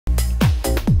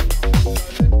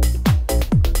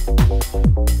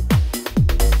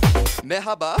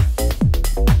Merhaba.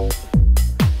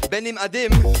 Benim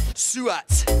adım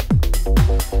SUAT.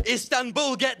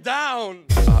 Istanbul, get down.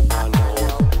 I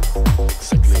know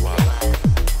exactly why.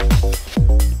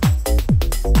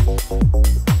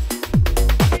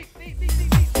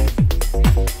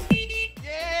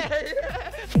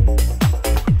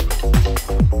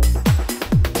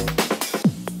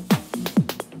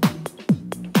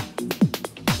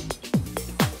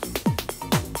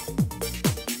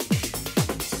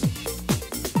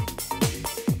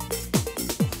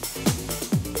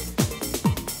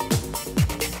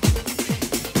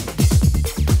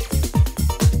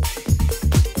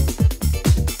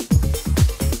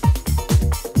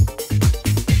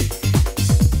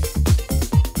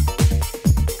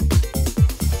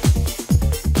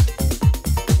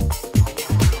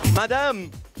 Madam.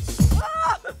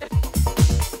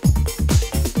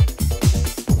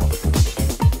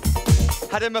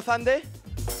 Hadem efendi?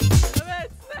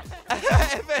 Evet.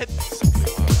 Evet.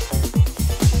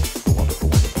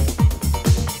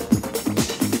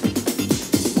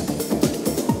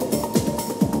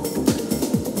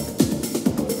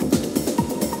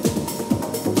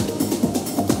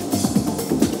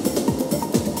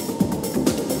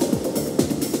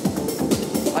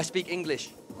 I speak English.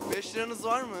 5 liranız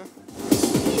var mı?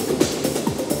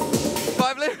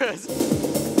 5 liras.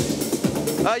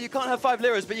 You can't have 5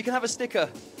 liras, but you can have a sticker.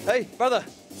 Hey, brother,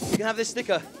 you can have this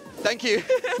sticker. Thank you.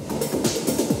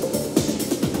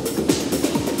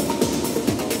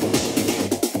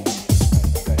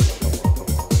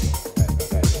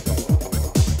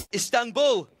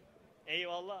 Istanbul.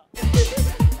 Eyvallah.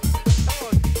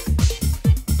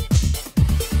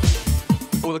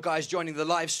 All the guys joining the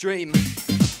live stream.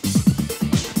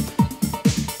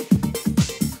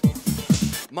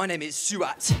 My name is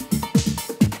SUAT.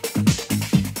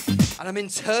 And I'm in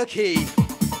Turkey.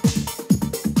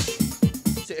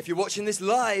 So if you're watching this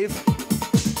live,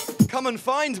 come and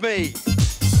find me.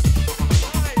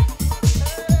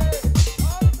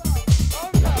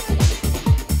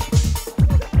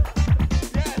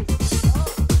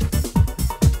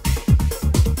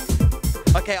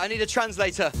 Okay, I need a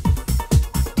translator.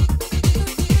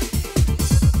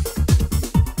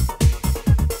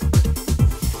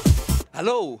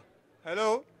 Hello.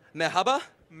 Hello. Merhaba.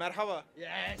 Merhaba.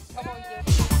 Yes. Come on.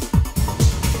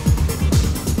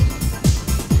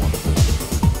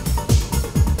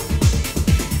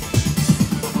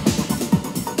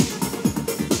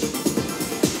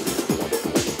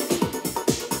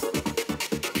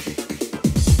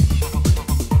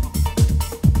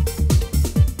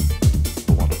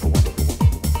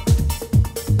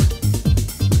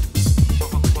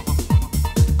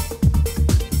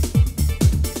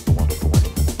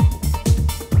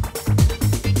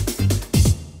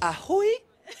 Ahoy?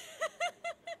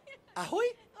 Ahoy?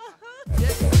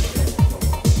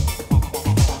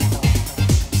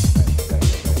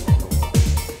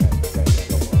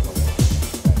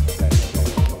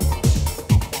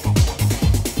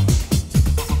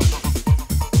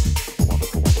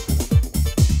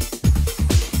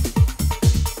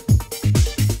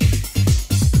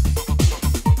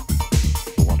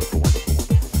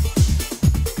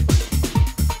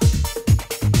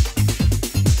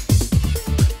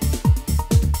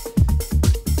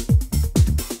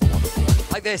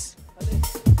 Like this.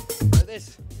 Like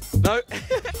this. No.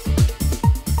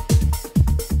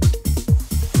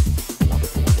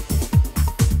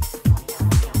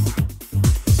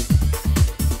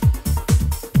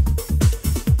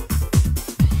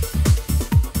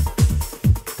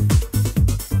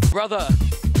 Brother.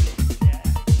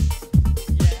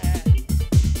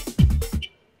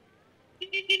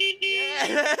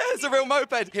 Yeah. It's a real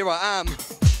moped. Here I am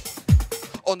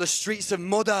on the streets of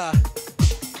Moda.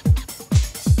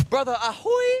 Brother,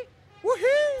 ahoy!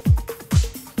 Woohoo!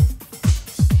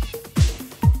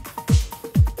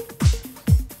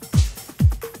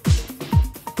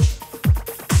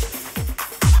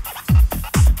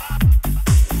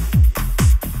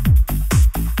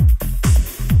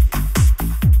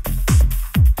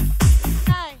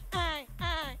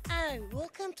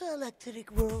 Welcome to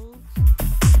Electric World.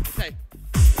 Okay.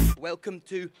 Welcome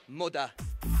to Moda.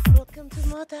 Welcome to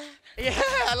Moda. Yeah,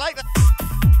 I like that.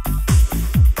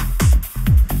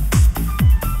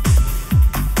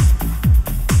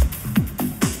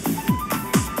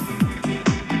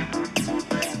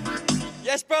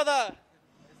 Yes, brother.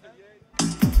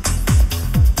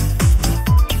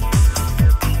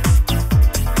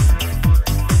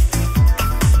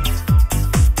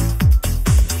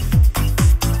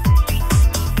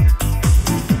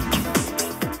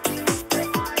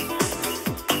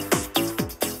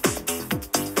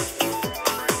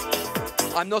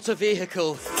 I'm not a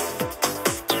vehicle.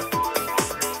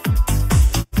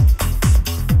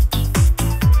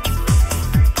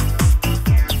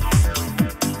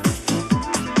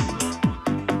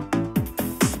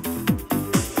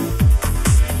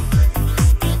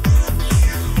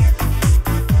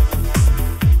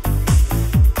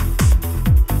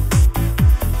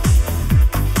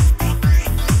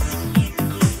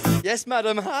 Yes,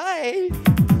 madam. Hi.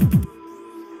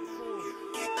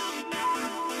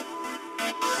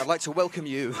 I'd like to welcome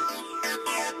you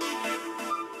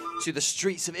to the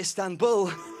streets of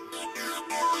Istanbul,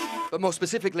 but more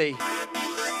specifically,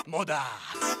 Moda.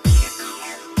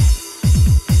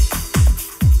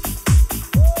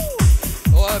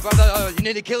 Oh, brother, you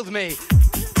nearly killed me.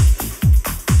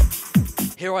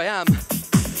 Here I am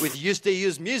with Used to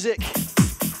Use music.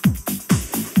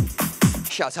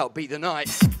 Shout out, beat the night.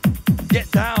 Get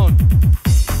down.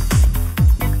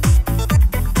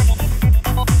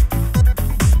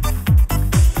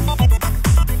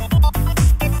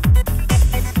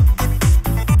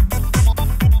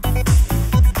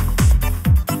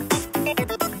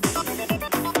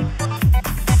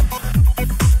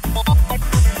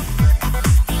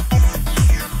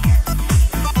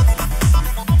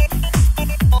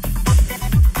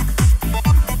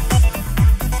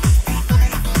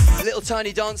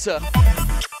 Tiny dancer.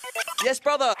 Yes,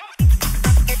 brother.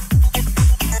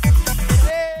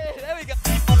 Hey, there we go.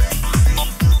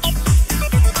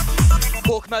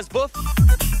 Korkmaz buff.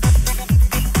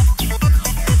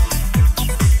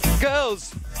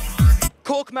 Girls.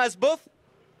 Korkmaz buff.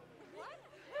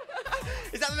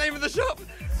 Is that the name of the shop?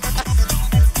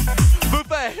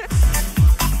 Buffet.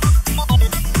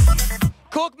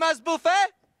 Korkmaz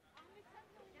buffet.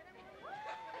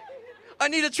 I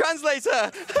need a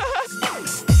translator.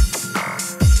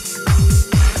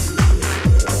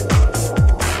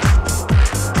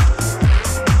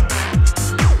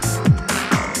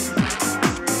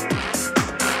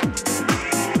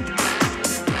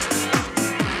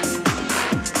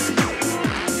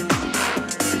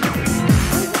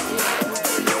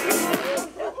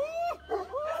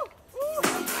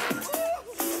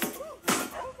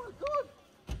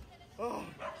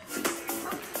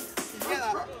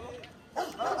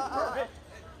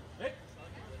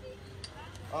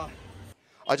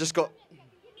 I just got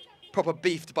proper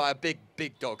beefed by a big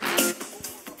dog. Okay.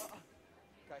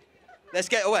 Let's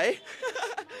get away.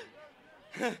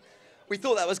 We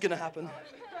thought that was gonna happen.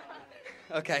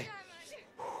 Okay.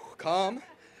 Calm.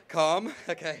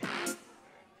 Okay.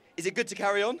 Is it good to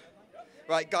carry on?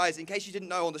 Right, guys, in case you didn't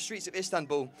know, on the streets of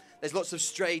Istanbul, there's lots of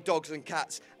stray dogs and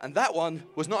cats, and that one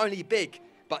was not only big,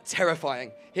 but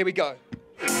terrifying. Here we go.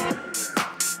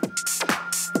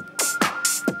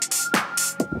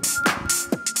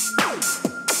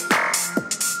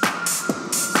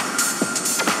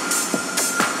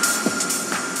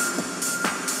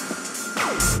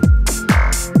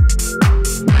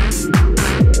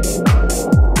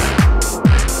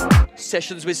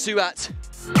 Sessions with SUAT.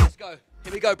 Let's go.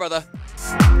 Here we go, brother.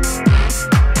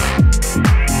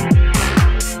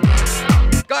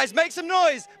 Guys, make some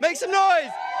noise. Make some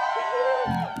noise.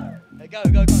 Hey, go.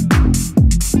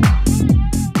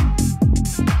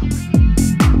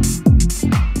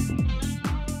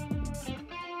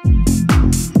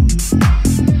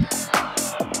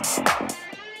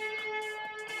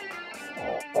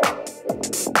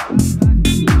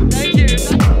 Thank you.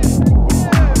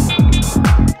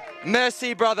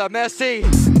 Merci, brother, merci.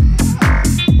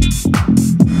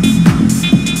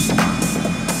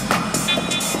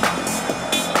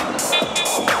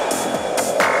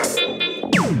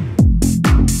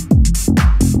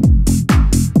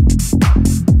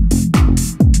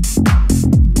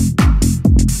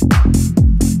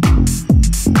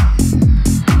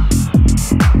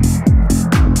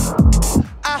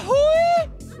 Ahoy!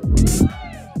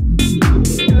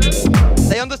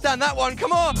 They understand that one,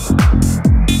 come on!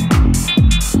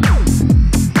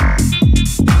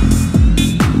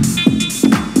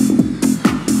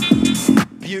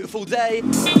 Beautiful day,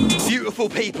 beautiful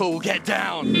people, get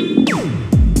down.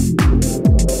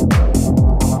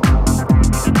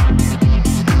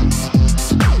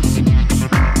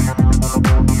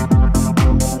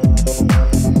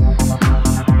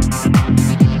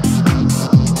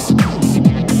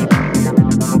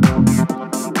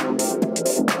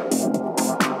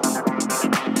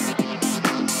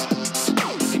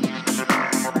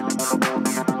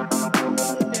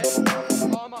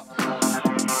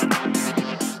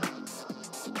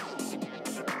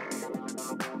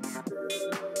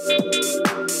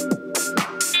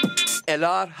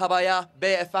 Elar havaya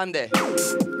beyefendi.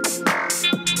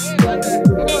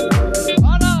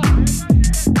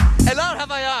 Elar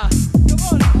havaya.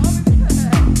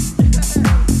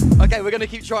 Okay, we're gonna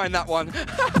keep trying that one.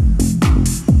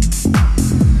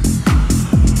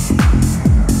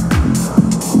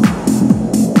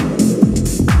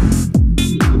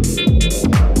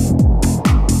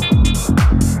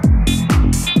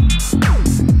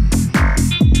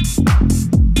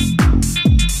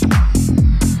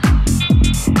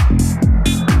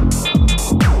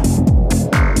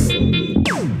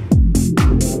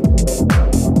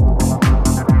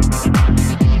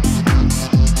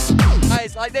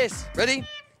 this. Ready?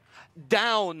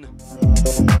 Down.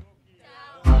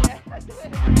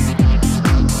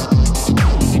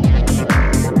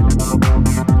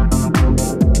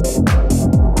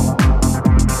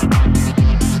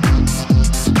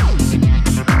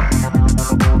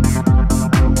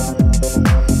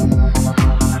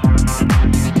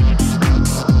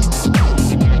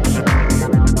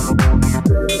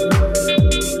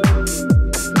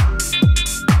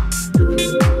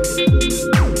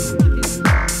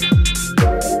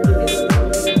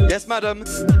 Yes, madam.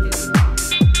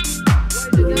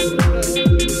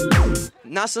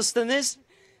 Nasılsınız?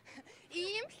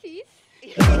 İyiyim siz.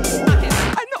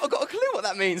 I've not got a clue what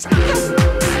that means.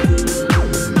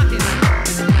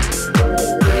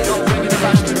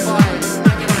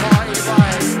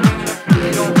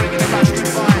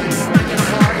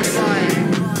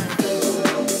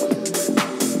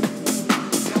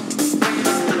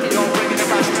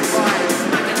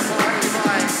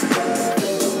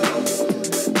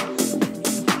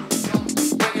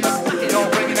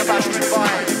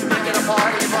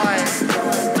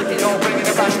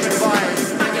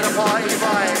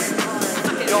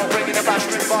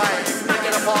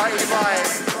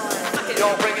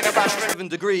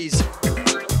 Degrees,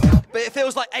 but it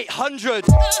feels like 800.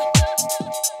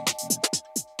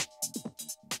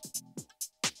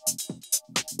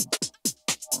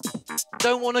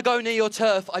 Don't want to go near your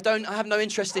turf. I have no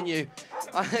interest in you.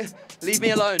 Leave me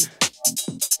alone.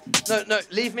 No,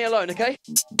 leave me alone, okay?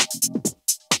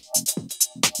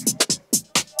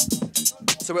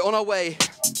 So we're on our way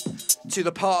to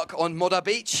the park on Moda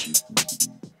Beach.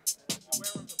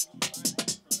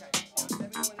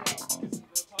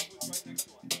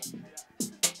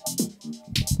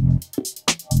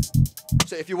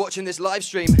 So if you're watching this live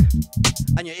stream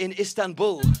and you're in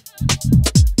Istanbul,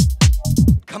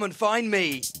 come and find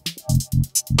me.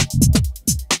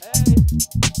 Hey.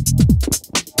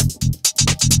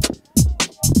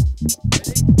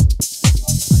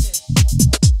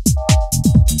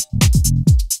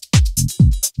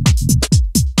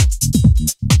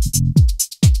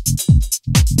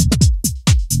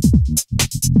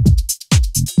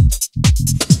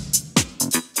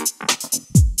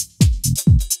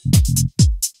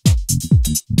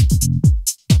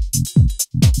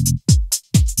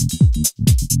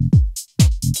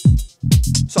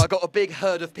 So I got a big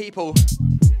herd of people.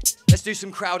 Let's do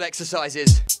some crowd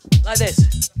exercises. Like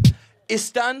this.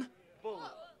 Istanbul.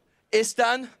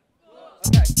 Istanbul.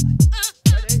 Okay.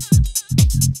 Ready?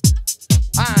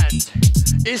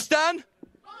 And Istanbul.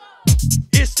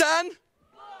 Istanbul.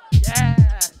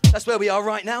 Yeah. That's where we are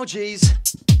right now, G's.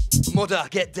 Moda,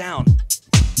 get down.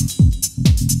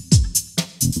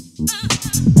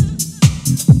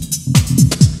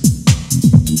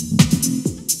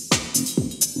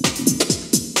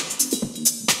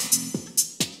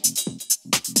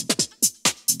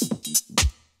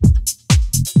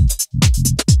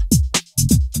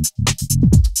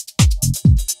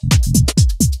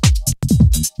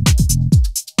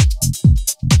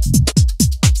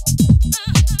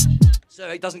 So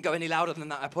it doesn't go any louder than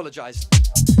that, I apologize.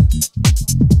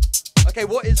 Okay,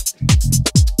 what is...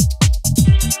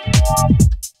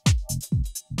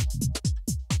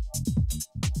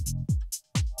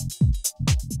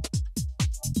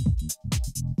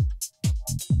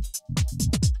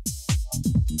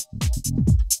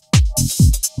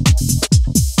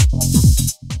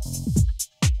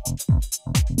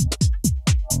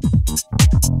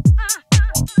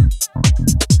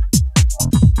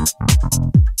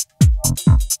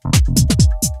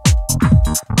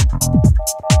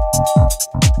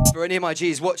 For any of my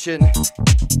G's watching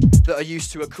that are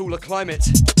used to a cooler climate,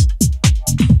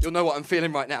 you'll know what I'm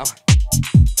feeling right now.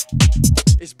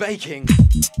 It's baking.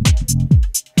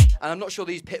 And I'm not sure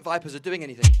these pit vipers are doing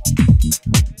anything.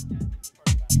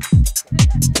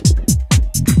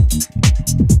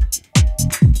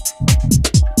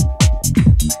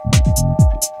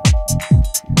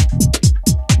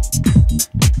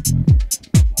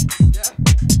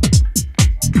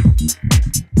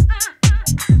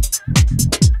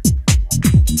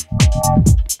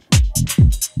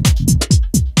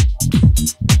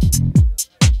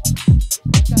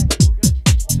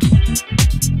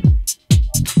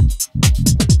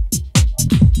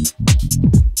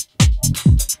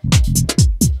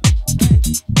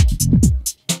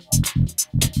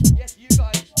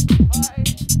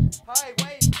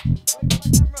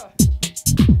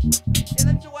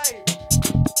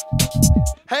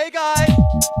 Hey guys!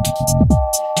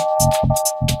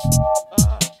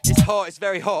 It's hot, it's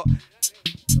very hot.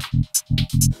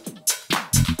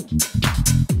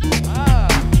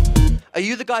 Are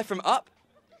you the guy from Up?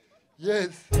 Yes.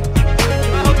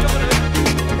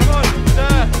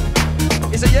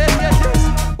 Is it yes, yes,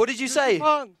 yes? What did you say?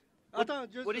 Fun.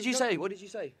 What did you say? What did you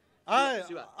say? I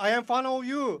am fan of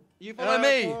you. You follow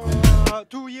me? For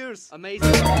 2 years.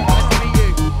 Amazing. Nice to meet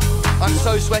you. I'm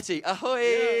so sweaty.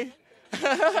 Ahoy! We're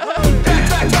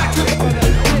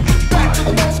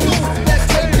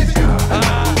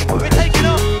taking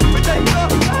off. We're taking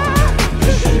off.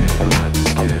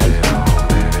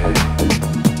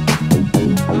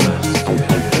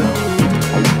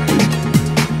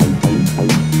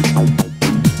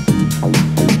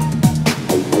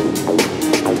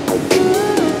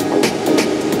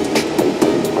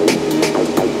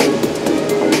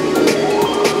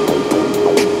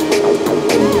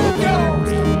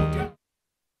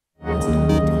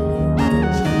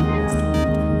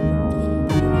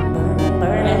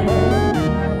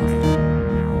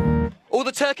 All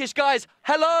the Turkish guys,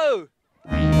 hello!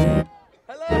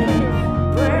 Hello!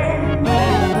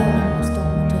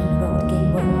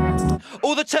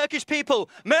 All the Turkish people,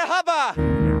 merhaba!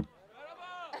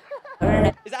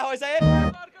 Is that how I say it?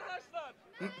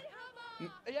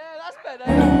 Yeah, that's better.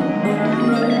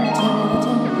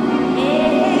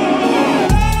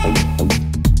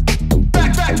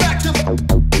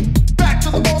 Back to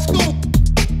the old school.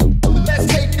 Let's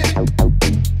take it.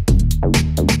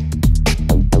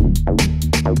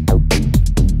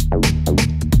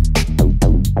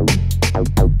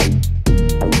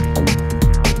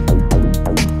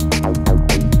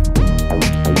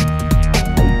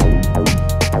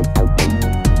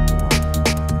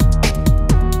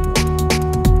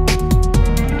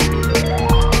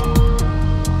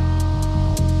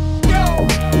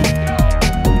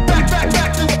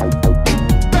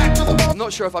 I'm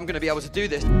not sure if I'm going to be able to do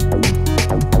this.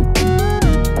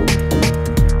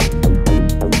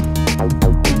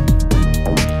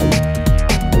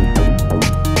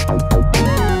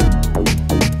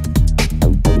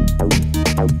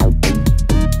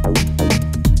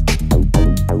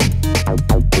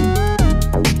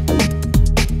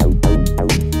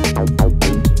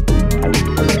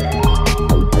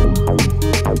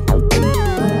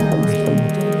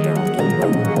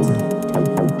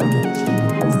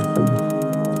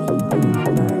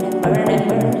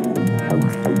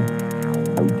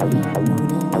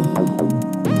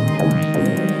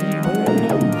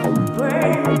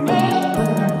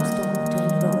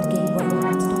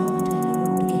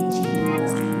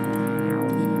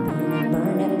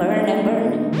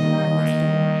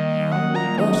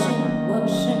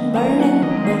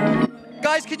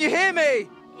 Guys, can you hear me?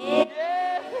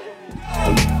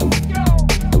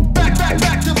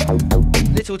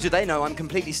 Little do they know I'm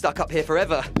completely stuck up here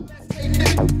forever.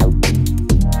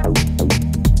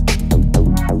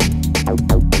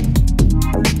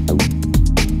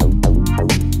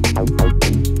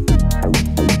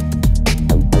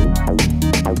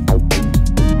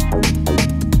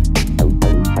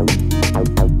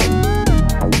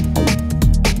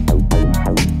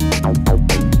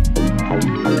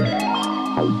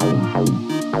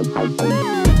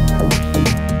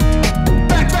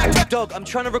 Dog, I'm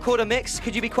trying to record a mix.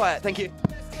 Could you be quiet? Thank you.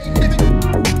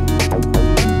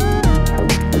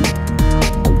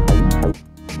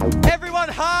 Everyone,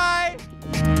 hi!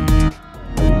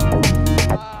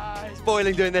 It's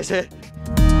boiling doing this here.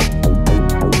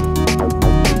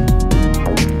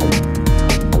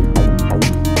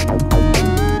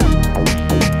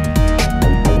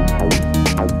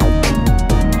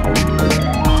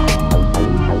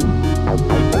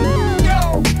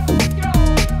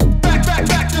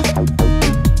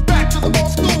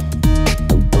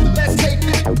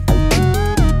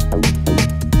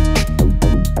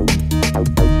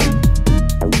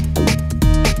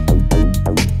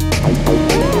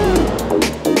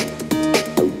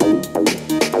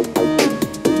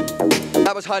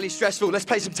 That was highly stressful. Let's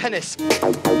play some tennis.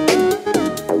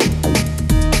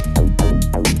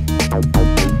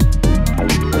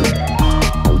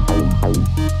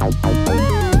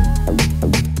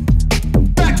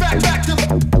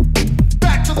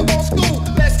 Back to the old school.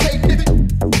 Let's take it.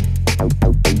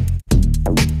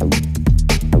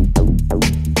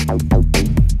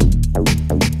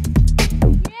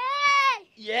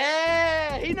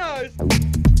 Yeah, he knows.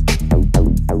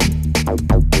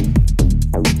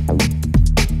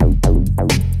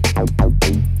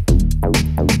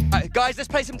 Right, guys, let's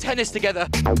play some tennis together.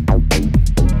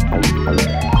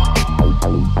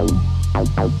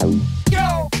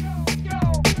 Go.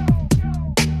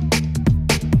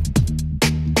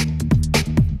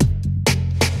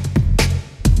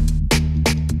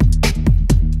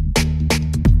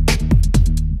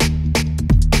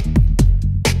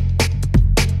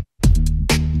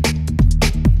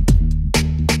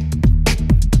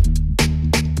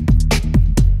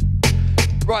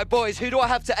 Right, boys, who do I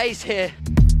have to ace here?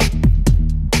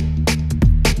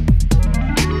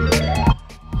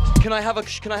 Can I have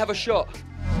a shot?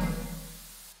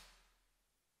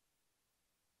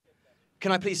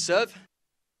 Can I please serve?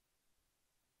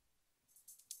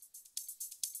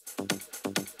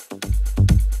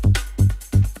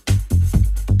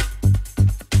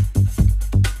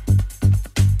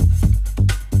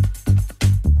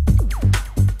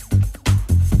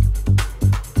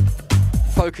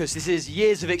 Focus, this is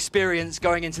years of experience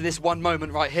going into this one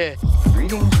moment right here.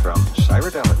 Greetings from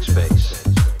Cyrodiilic Space.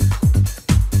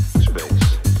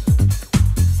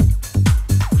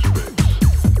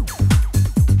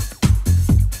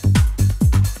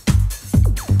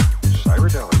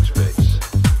 Cyrodiilic Space.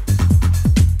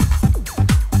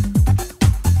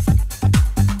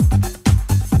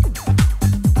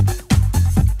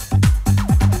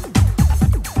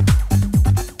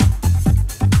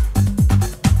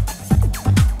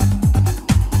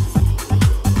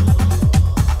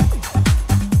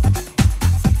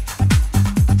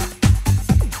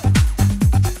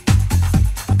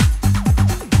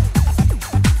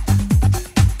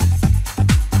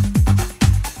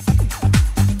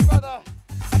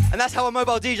 That's how a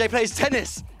mobile DJ plays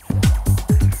tennis.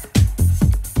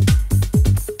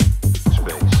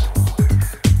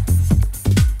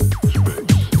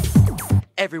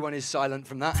 Everyone is silent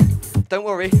from that. Don't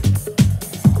worry. It's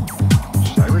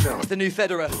the new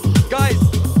Federer. Guys!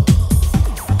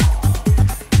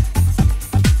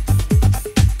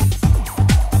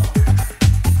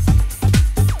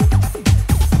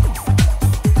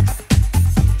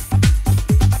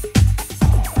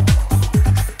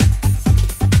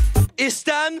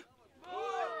 Istanbul.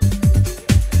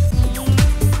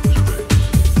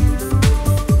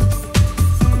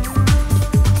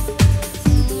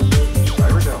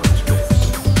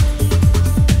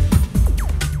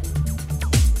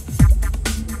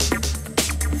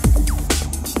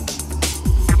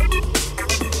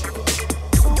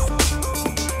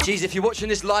 Geez, if you're watching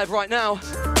this live right now,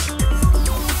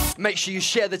 make sure you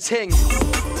share the ting.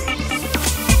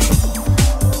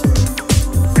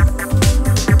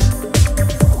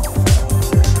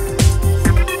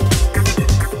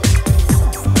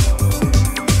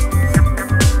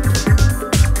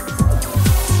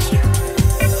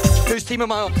 Team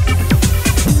am I on?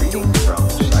 Greetings from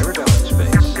Cyrodiilic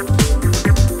Space.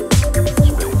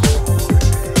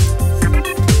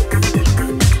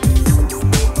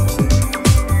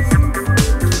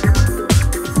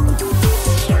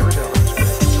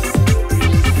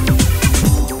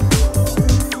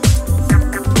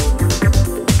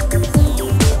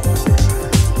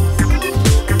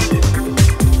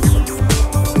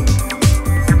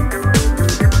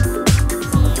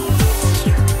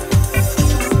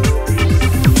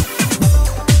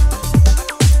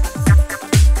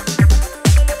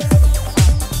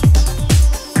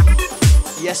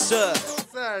 Yes, sir. Yes,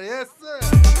 sir. Yes, sir.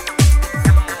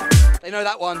 They know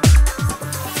that one.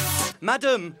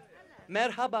 Madam,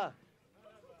 merhaba.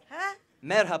 Huh?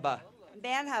 Merhaba.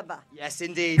 Merhaba. Yes,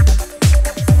 indeed.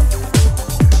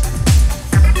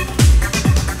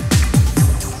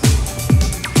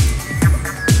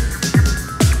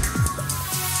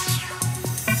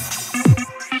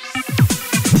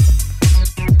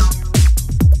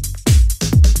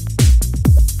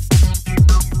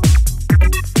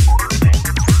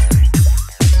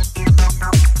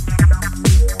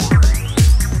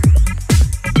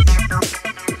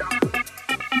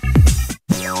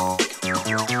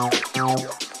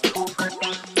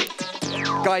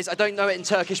 Guys, I don't know it in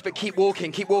Turkish, but keep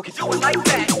walking, keep walking. Do it like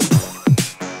that.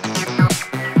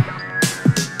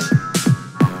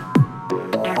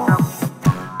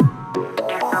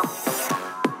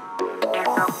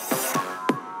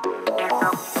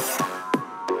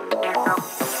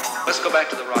 Let's go back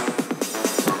to the rock.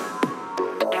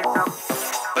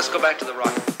 Let's go back to the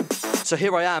rock. So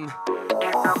here I am.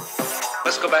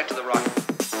 Let's go back to the rock.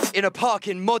 In a park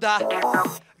in Moda.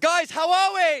 Guys, how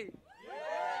are we?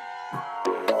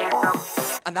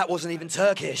 And that wasn't even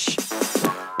Turkish.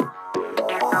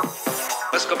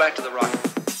 Let's go back to the rock.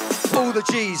 All the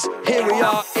G's, here we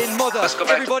are in Moda. Let's go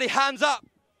back. Everybody hands up.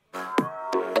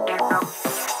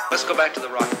 Let's go back to the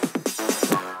rock.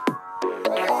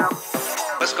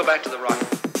 Let's go back to the rock.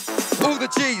 All the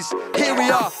G's, here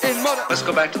we are in Moda. Let's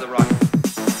go back to the rock.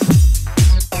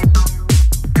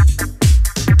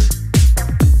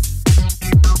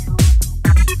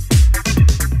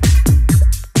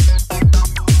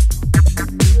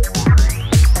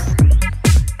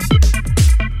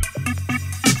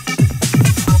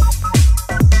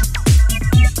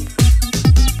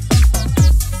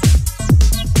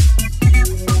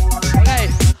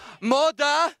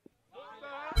 Moda.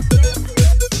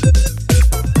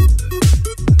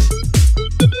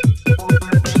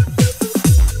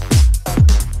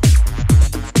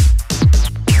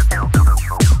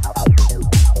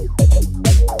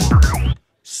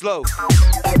 Slow.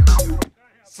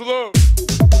 Slow.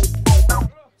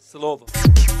 Slow.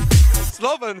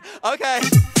 Sloven. Okay.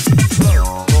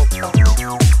 Sloven.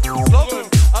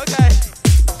 Okay.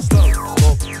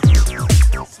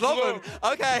 Sloven.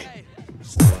 Okay.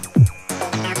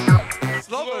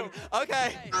 Sloven.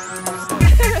 Okay.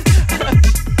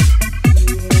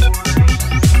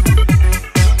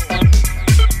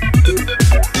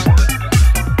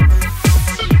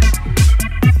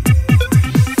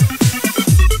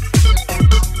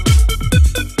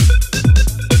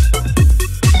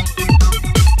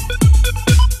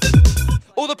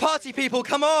 All the party people,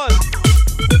 come on!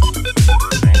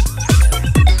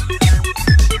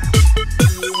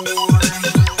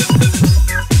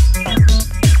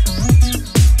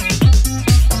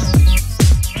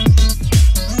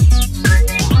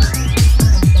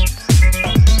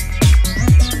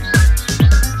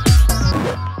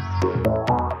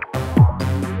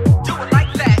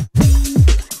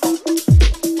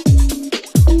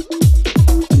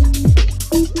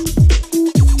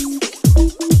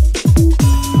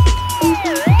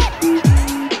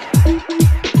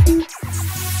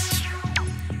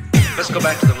 Let's go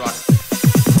back to the rock.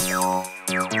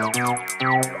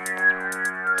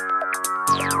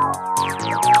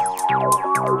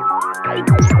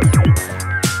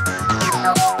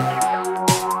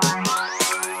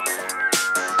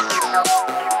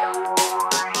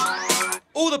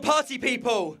 All the party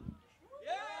people!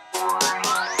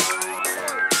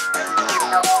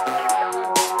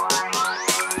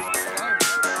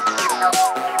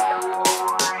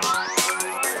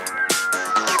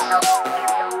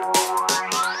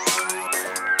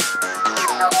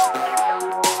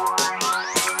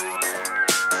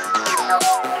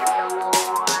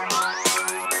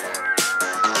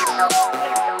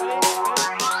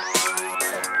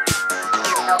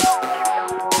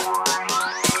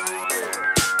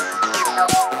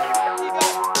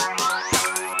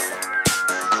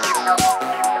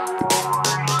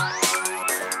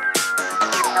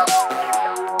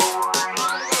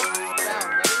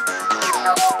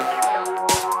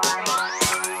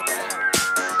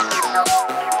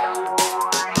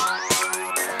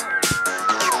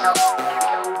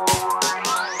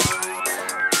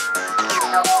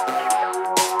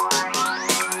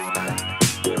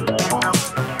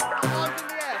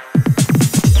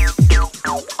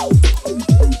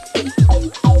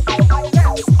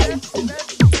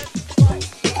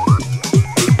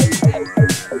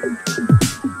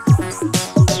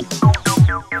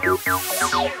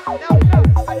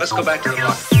 Let's go back to the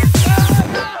rock.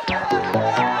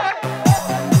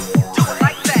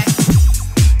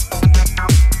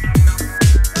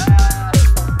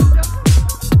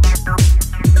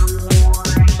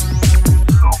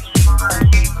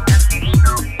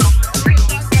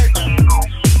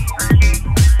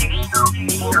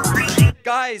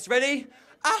 Guys, ready?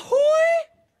 Ahoy!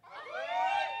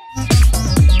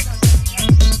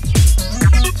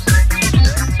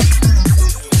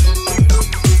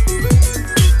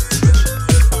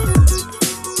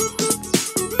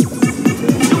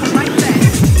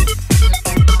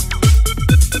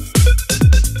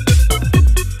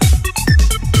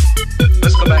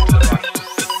 Let's go back to the rock.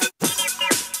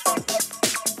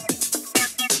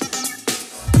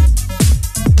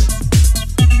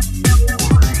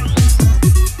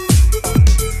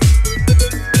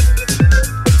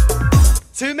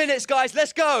 2 minutes, guys,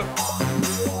 let's go!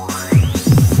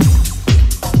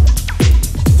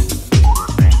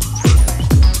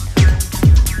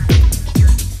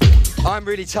 I'm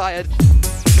really tired.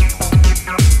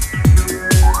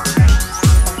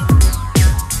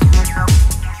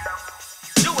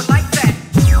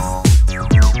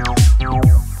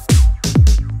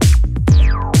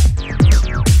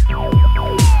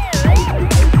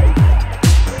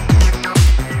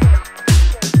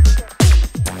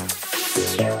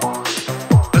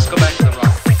 Let's go back to the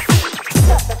rock.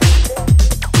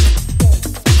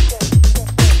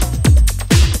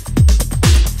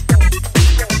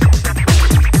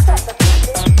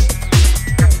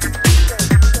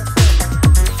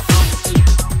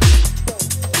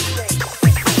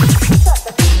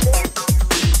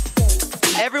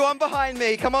 Everyone behind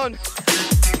me, come on.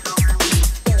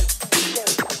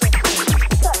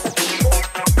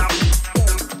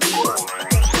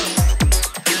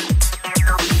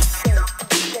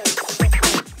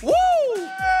 Woo!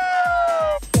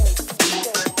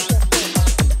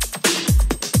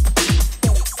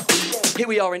 Here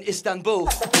we are in Istanbul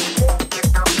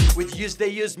with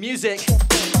Yüzde music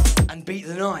and Beat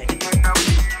the Night.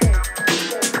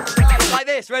 Like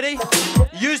this, ready?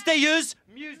 Yüzde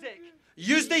music.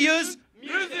 Yüzde music.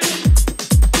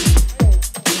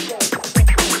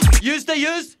 Yüzde the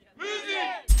use.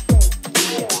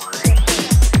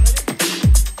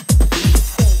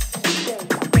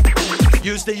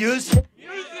 Use the use.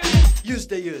 Use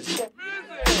the use.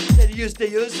 Use the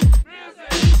use.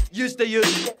 Use the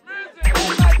use.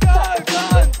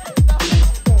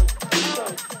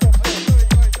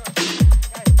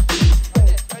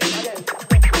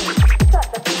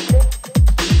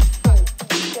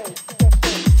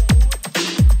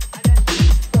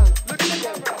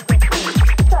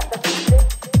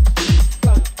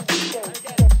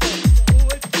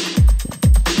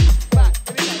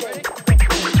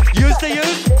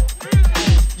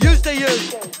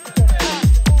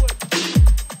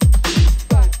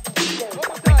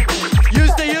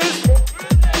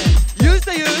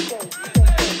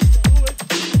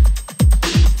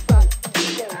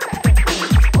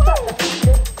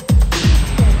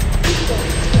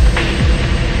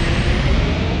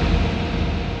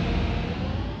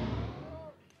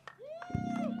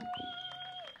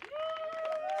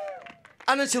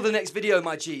 And until the next video,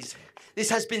 my G's, this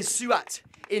has been SUAT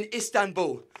in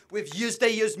Istanbul with Yüzde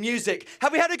Yüz music.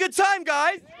 Have we had a good time,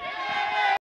 guys?